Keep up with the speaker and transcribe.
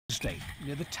Thursday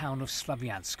near the town of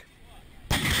Slavyansk.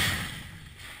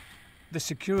 The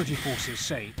security forces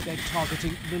say they're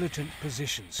targeting militant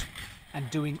positions and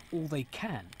doing all they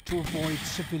can to avoid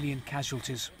civilian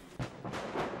casualties.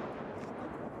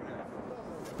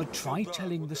 But try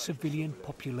telling the civilian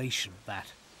population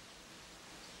that.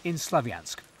 In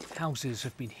Slavyansk, houses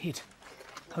have been hit,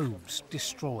 homes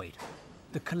destroyed,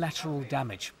 the collateral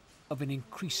damage of an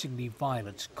increasingly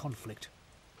violent conflict.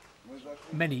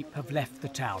 Many have left the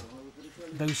town.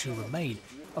 Those who remain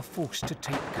are forced to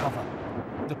take cover.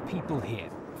 The people here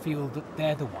feel that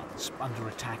they're the ones under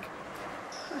attack.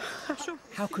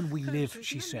 How can we live,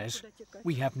 she says.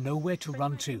 We have nowhere to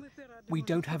run to. We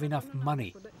don't have enough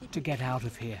money to get out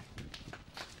of here.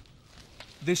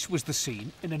 This was the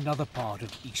scene in another part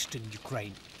of eastern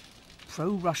Ukraine.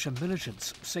 Pro-Russia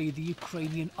militants say the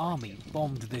Ukrainian army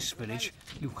bombed this village,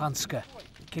 Luhansk,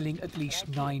 killing at least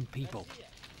 9 people.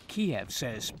 Kiev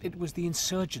says it was the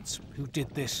insurgents who did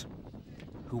this.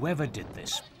 Whoever did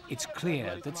this, it's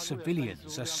clear that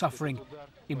civilians are suffering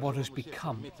in what has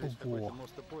become a war.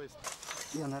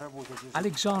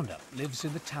 Alexander lives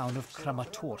in the town of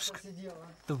Kramatorsk.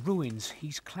 The ruins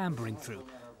he's clambering through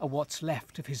are what's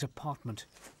left of his apartment.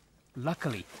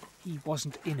 Luckily, he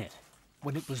wasn't in it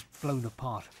when it was blown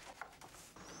apart.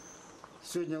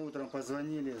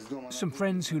 Some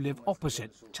friends who live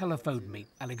opposite telephoned me,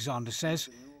 Alexander says,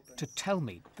 to tell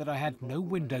me that I had no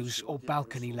windows or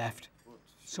balcony left.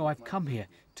 So I've come here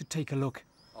to take a look.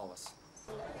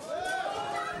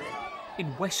 In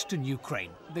western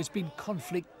Ukraine, there's been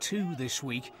conflict too this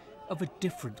week of a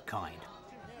different kind.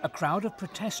 A crowd of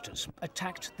protesters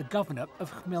attacked the governor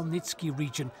of Khmelnytsky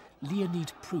region,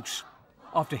 Leonid Prus,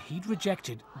 after he'd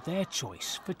rejected their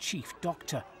choice for chief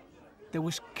doctor. There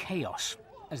was chaos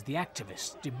as the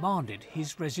activists demanded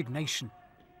his resignation.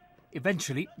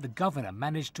 Eventually, the governor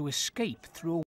managed to escape through a